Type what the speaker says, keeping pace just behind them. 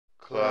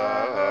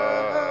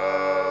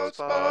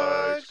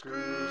Cloudspike's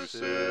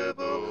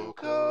Crucible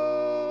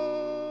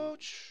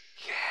Coach.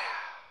 Yeah.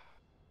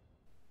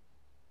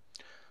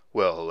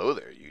 Well, hello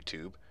there,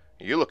 YouTube.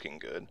 You're looking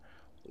good.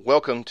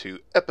 Welcome to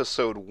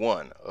episode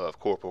 1 of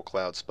Corporal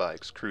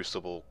Cloudspike's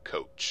Crucible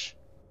Coach.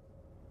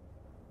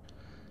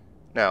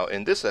 Now,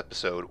 in this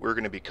episode, we're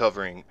going to be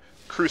covering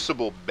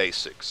Crucible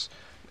basics.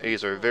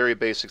 These are very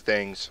basic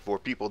things for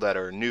people that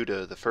are new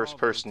to the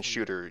first-person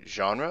shooter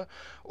genre,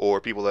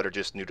 or people that are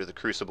just new to the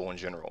Crucible in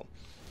general.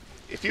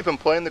 If you've been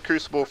playing the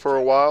Crucible for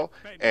a while,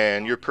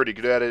 and you're pretty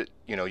good at it,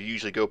 you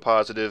usually go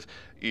positive,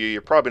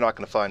 you're probably not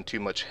going to find too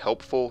much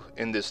helpful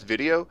in this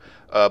video,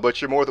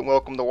 but you're more than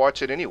welcome to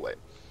watch it anyway.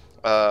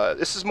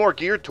 This is more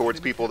geared towards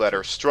people that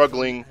are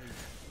struggling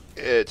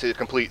to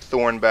complete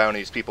Thorn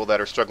bounties, people that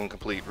are struggling to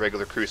complete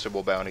regular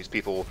Crucible bounties,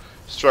 people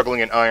struggling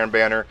in Iron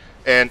Banner,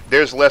 and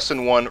there's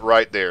lesson 1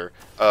 right there.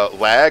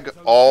 Lag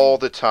all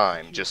the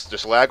time.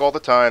 Just lag all the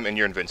time and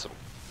you're invincible.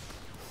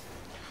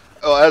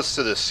 As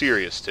to the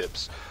serious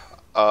tips,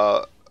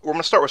 we're going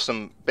to start with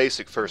some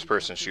basic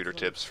first-person shooter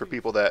tips for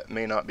people that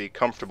may not be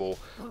comfortable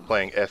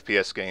playing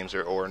FPS games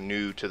or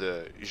new to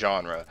the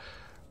genre.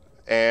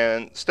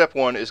 And step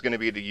 1 is going to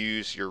be to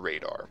use your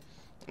radar.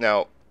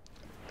 Now,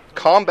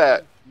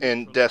 combat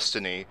in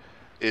Destiny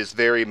is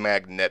very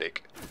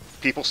magnetic.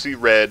 People see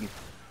red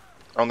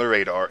on the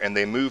radar and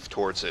they move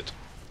towards it.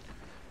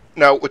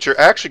 Now, what you're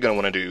actually going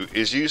to want to do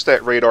is use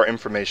that radar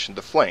information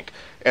to flank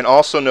and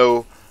also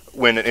know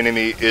when an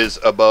enemy is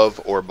above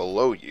or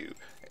below you.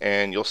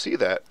 And you'll see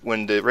that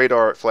when the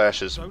radar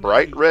flashes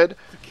bright red,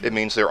 it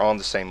means they're on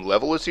the same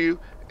level as you,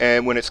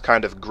 and when it's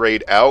kind of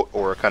grayed out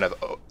or kind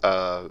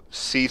of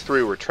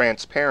see-through or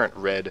transparent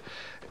red,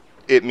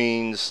 it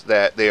means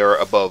that they are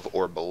above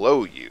or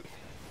below you.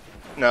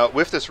 Now,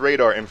 with this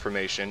radar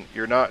information,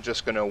 you're not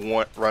just going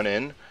to run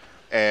in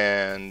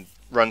and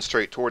run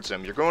straight towards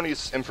them. You're going to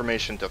use this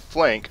information to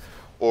flank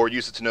or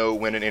use it to know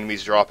when an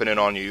enemy's dropping in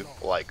on you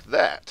like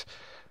that.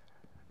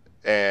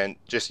 And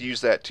just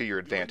use that to your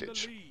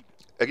advantage.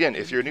 Again,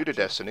 if you're new to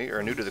Destiny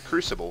or new to the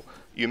Crucible,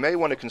 you may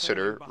want to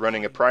consider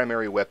running a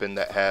primary weapon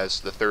that has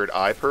the third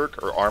eye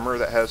perk or armor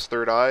that has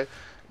third eye,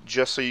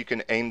 just so you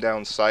can aim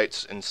down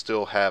sights and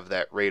still have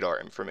that radar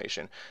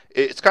information.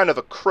 It's kind of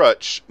a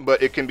crutch,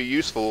 but it can be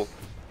useful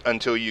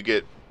until you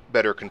get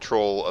better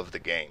control of the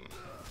game.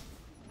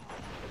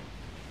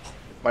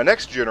 My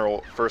next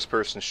general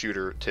first-person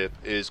shooter tip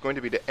is going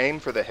to be to aim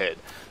for the head.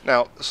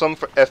 Now, some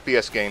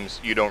FPS games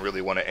you don't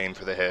really want to aim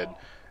for the head,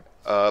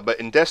 but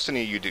in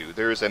Destiny you do.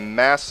 There is a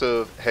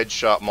massive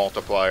headshot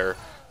multiplier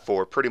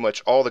for pretty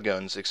much all the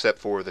guns except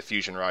for the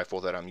fusion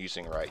rifle that I'm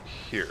using right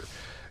here.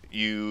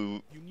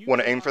 You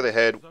want to aim for the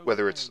head,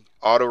 whether it's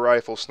auto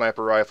rifle,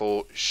 sniper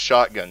rifle,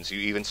 shotguns, you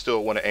even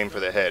still want to aim for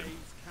the head.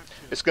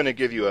 It's going to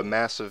give you a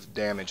massive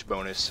damage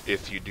bonus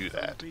if you do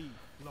that.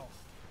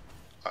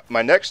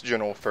 My next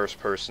general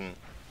first-person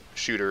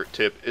shooter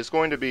tip is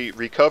going to be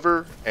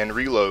recover and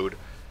reload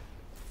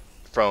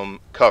from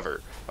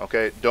cover.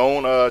 Okay,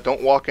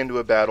 don't walk into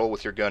a battle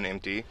with your gun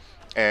empty,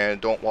 and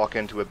don't walk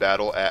into a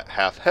battle at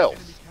half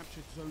health.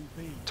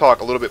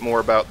 Talk a little bit more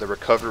about the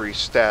recovery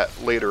stat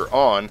later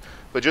on,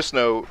 but just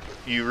know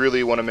you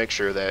really want to make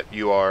sure that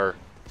you are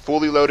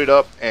fully loaded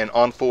up and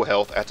on full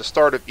health at the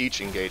start of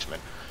each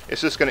engagement.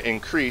 It's just going to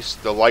increase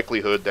the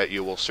likelihood that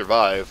you will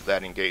survive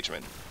that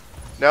engagement.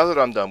 Now that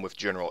I'm done with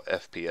general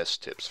FPS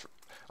tips,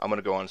 I'm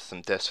going to go on to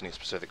some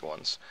Destiny-specific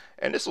ones.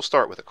 And this will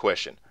start with a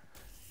question.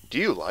 Do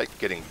you like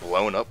getting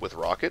blown up with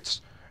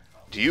rockets?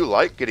 Do you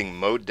like getting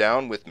mowed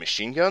down with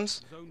machine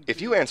guns?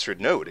 If you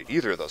answered no to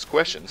either of those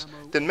questions,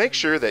 then make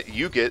sure that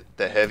you get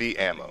the heavy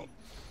ammo.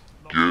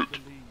 Get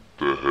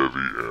the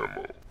heavy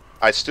ammo.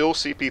 I still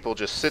see people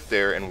just sit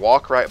there and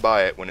walk right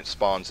by it when it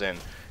spawns in.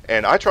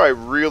 And I try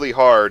really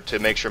hard to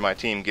make sure my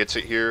team gets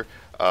it here.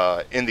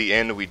 In the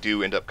end, we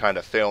do end up kind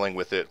of failing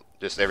with it.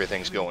 Just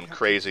everything's going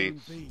crazy.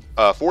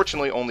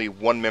 Fortunately, only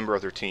one member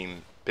of their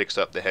team picks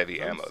up the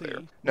heavy ammo there.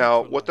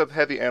 Now, what the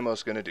heavy ammo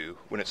is going to do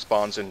when it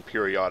spawns in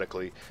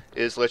periodically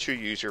is let you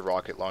use your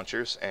rocket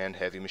launchers and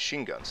heavy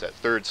machine guns, that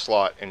third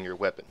slot in your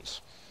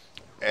weapons.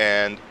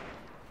 And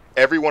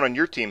everyone on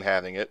your team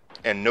having it,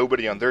 and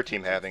nobody on their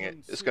team having it,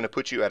 is going to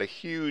put you at a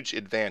huge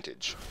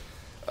advantage.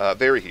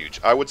 Very huge.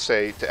 I would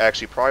say to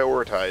actually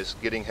prioritize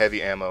getting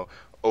heavy ammo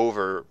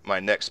over my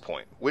next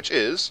point, which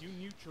is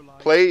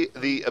play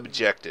the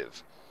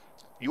objective.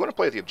 You want to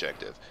play the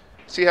objective.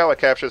 See how I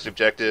capture this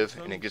objective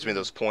and it gives me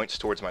those points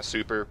towards my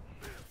super?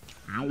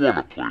 You want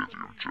to play the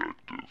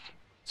objective.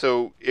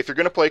 So if you're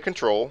going to play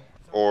control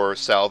or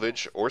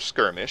salvage or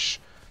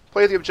skirmish,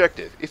 play the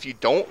objective. If you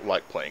don't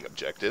like playing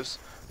objectives,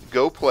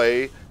 go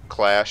play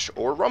clash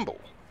or rumble.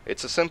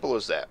 It's as simple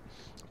as that.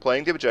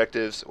 Playing the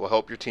objectives will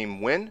help your team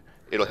win.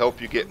 It'll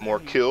help you get more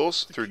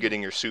kills through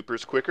getting your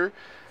supers quicker.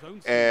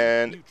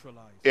 And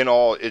in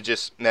all, it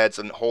just adds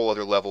a whole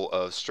other level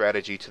of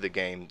strategy to the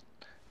game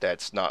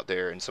that's not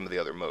there in some of the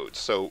other modes.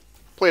 So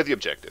play the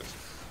objective.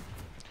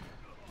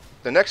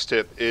 The next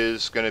tip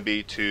is going to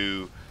be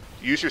to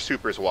use your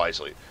supers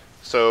wisely.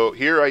 So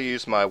here I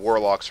use my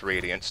Warlock's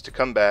Radiance to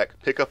come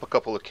back, pick up a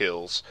couple of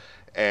kills,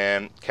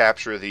 and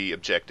capture the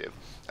objective.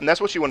 And that's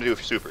what you want to do with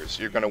your supers.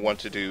 You're going to want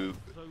to do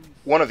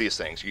one of these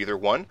things. Either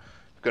one,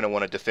 you're going to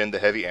want to defend the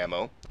heavy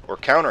ammo, or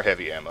counter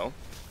heavy ammo.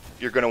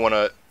 You're going to want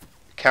to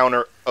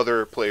counter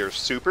other players'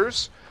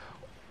 supers,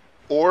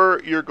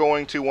 or you're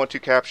going to want to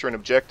capture an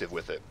objective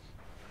with it,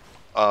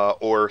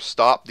 or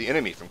stop the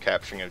enemy from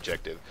capturing an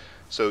objective.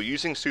 So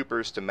using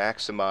supers to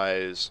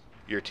maximize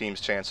your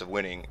team's chance of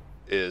winning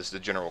is the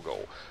general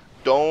goal.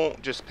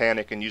 Don't just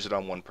panic and use it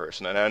on one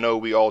person. And I know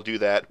we all do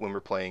that when we're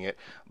playing it,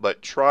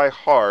 but try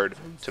hard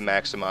to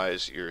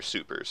maximize your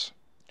supers.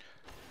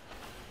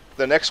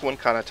 The next one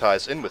kind of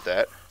ties in with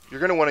that. You're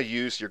going to want to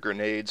use your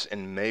grenades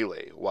and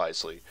melee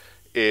wisely.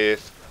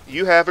 If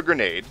you have a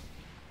grenade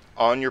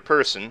on your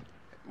person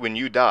when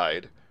you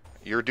died,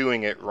 you're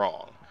doing it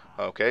wrong.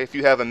 Okay? If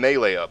you have a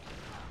melee up,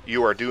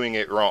 you are doing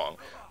it wrong.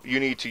 You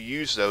need to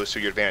use those to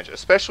your advantage,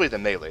 especially the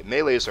melee.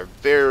 Melees are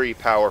very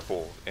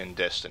powerful in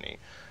Destiny,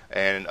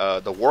 and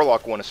the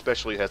Warlock one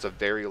especially has a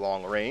very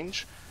long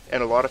range,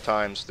 and a lot of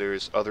times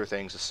there's other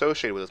things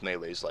associated with those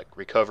melees, like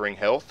recovering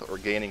health or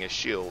gaining a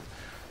shield,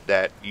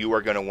 that you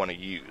are going to want to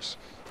use.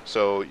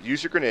 So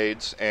use your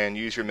grenades and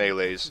use your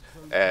melees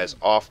as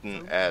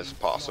often as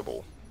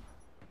possible.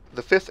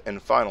 The fifth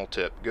and final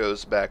tip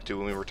goes back to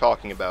when we were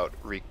talking about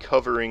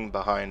recovering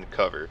behind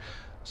cover.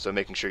 So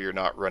making sure you're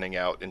not running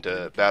out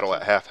into battle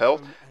at half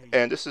health,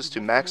 and this is to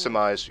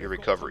maximize your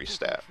recovery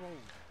stat.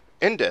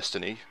 In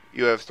Destiny,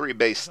 you have 3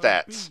 base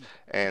stats,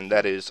 and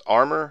that is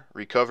armor,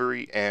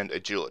 recovery, and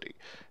agility.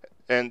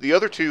 And the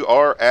other 2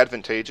 are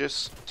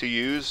advantageous to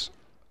use,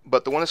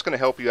 but the one that's going to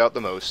help you out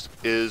the most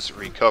is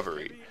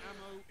recovery.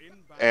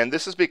 And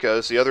this is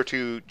because the other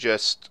 2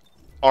 just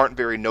aren't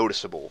very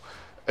noticeable.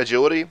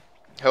 Agility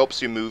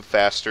helps you move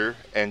faster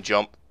and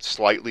jump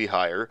slightly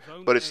higher,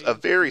 but it's a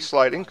very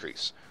slight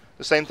increase.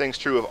 The same thing's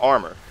true of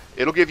armor.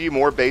 It'll give you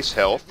more base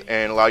health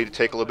and allow you to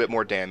take a little bit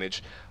more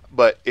damage,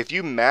 but if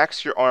you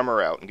max your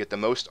armor out and get the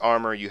most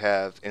armor you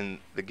have in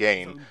the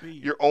game,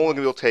 you're only going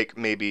to be able to take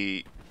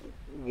maybe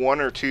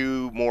 1 or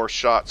 2 more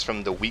shots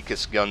from the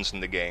weakest guns in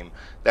the game.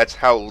 That's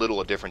how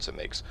little a difference it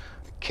makes.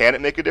 Can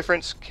it make a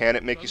difference? Can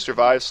it make you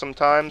survive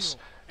sometimes?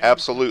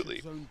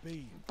 Absolutely.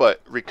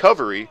 But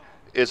recovery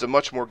is a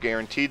much more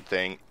guaranteed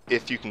thing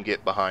if you can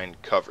get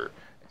behind cover.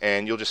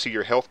 And you'll just see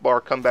your health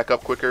bar come back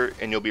up quicker,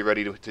 and you'll be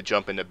ready to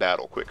jump into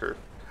battle quicker.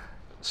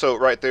 So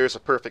right there is a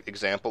perfect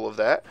example of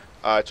that.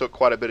 I took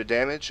quite a bit of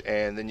damage,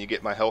 and then you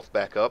get my health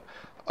back up.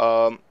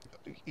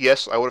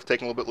 Yes, I would have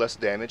taken a little bit less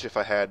damage if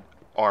I had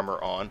armor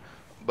on,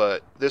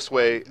 but this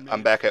way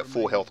I'm back at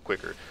full health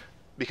quicker.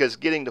 Because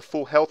getting the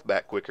full health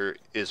back quicker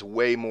is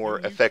way more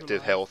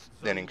effective health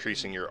than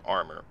increasing your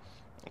armor.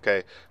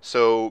 Okay,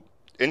 so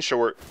in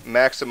short,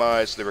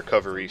 maximize the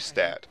recovery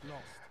stat.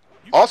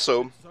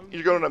 Also,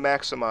 you're going to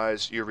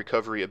maximize your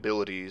recovery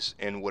abilities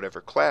in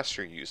whatever class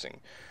you're using.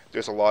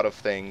 There's a lot of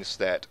things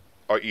that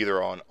are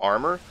either on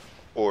armor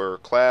or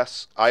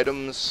class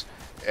items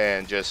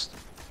and just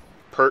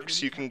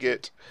perks you can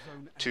get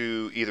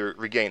to either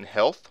regain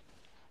health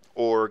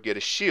or get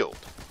a shield.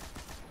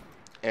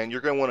 And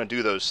you're going to want to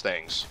do those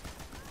things,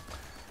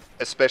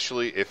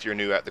 especially if you're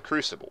new at the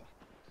Crucible.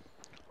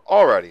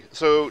 Alrighty,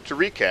 so to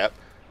recap,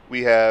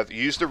 we have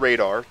use the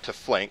radar to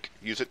flank,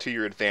 use it to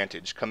your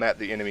advantage, come at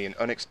the enemy in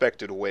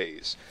unexpected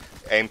ways.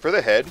 Aim for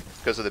the head,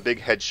 because of the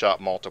big headshot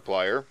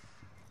multiplier.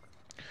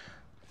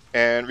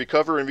 And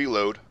recover and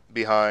reload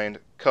behind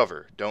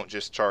cover. Don't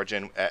just charge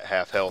in at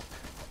half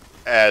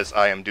health, as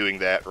I am doing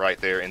that right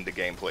there in the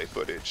gameplay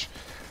footage.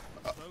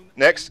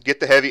 Next, get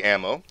the heavy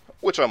ammo,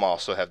 which I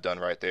also have done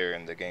right there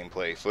in the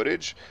gameplay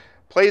footage.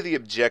 Play the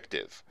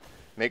objective.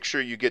 Make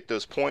sure you get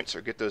those points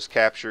or get those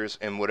captures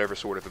in whatever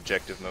sort of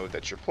objective mode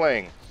that you're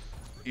playing.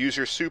 Use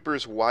your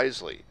supers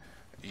wisely.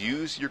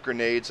 Use your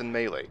grenades and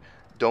melee.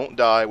 Don't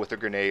die with a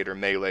grenade or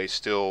melee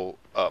still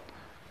up.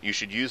 You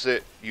should use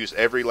it. Use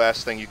every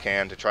last thing you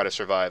can to try to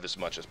survive as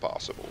much as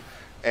possible.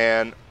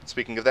 And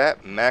speaking of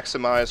that,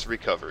 maximize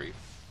recovery.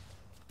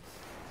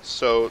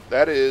 So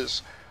that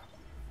is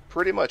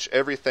pretty much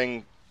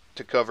everything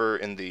to cover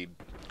in the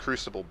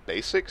Crucible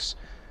basics.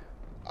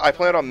 I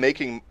plan on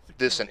making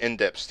this an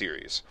in-depth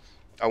series.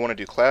 I want to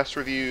do class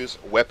reviews,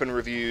 weapon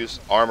reviews,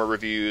 armor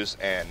reviews,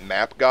 and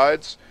map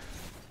guides.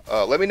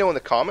 Let me know in the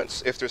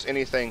comments if there's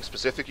anything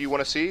specific you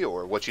want to see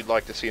or what you'd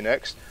like to see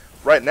next.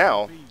 Right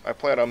now, I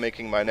plan on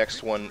making my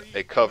next one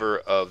a cover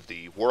of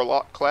the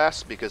Warlock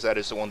class because that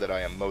is the one that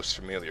I am most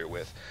familiar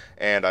with.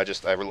 And I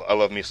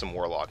love me some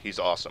Warlock. He's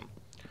awesome.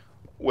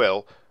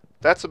 Well,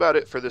 that's about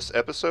it for this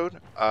episode.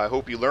 I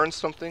hope you learned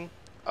something.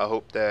 I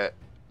hope that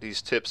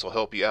these tips will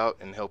help you out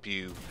and help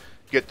you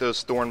get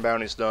those Thorn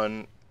bounties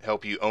done,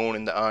 help you own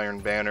in the Iron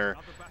Banner,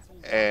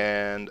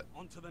 and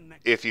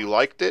if you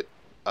liked it,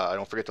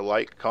 don't forget to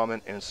like,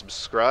 comment, and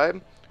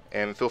subscribe,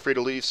 and feel free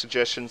to leave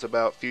suggestions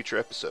about future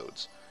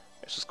episodes.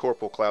 This is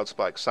Corporal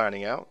Cloudspike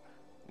signing out.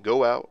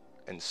 Go out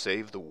and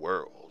save the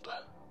world.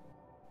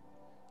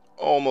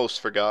 Almost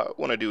forgot,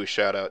 want to do a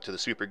shout out to the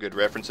super good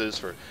references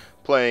for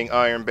playing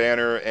Iron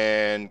Banner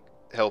and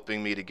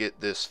helping me to get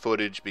this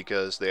footage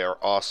because they are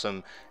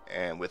awesome,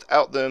 and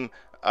without them,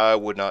 I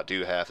would not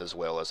do half as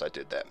well as I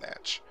did that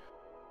match.